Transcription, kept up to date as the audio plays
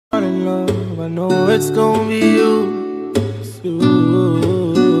fall in love, I know it's gonna be you. It's you.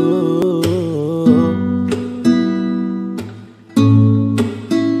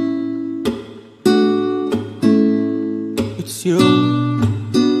 It's you,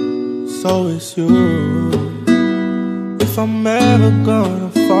 so it's you. If I'm ever gonna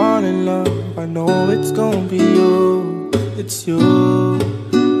fall in love, I know it's gonna be you. It's you,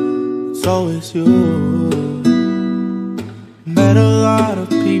 so it's you. Met a lot of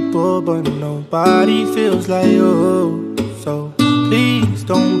people, but nobody feels like you. So please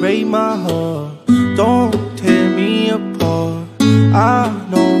don't break my heart, don't tear me apart. I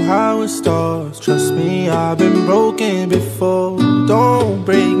know how it starts, trust me, I've been broken before. Don't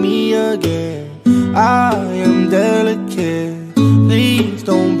break me again, I am delicate. Please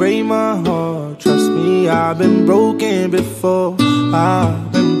don't break my heart, trust me, I've been broken before.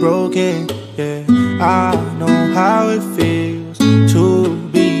 I've been broken, yeah. I know how it feels to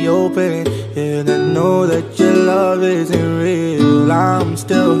be open, yeah, and know that your love isn't real. I'm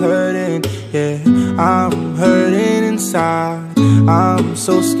still hurting, yeah, I'm hurting inside. I'm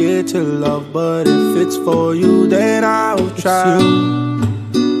so scared to love, but if it's for you, then I will try. It's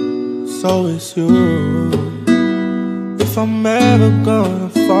you, so it's you. If I'm ever gonna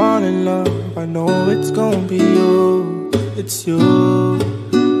fall in love, I know it's gonna be you. It's you,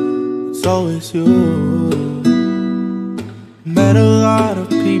 so it's you. Met a lot of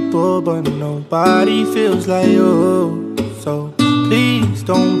people, but nobody feels like you. So please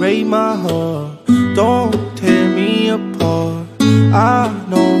don't break my heart, don't tear me apart. I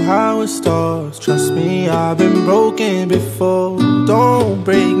know how it starts, trust me, I've been broken before. Don't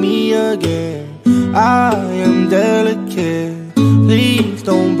break me again, I am delicate. Please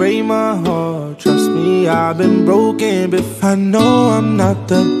don't break my heart, trust me, I've been broken before. I know I'm not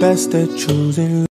the best at choosing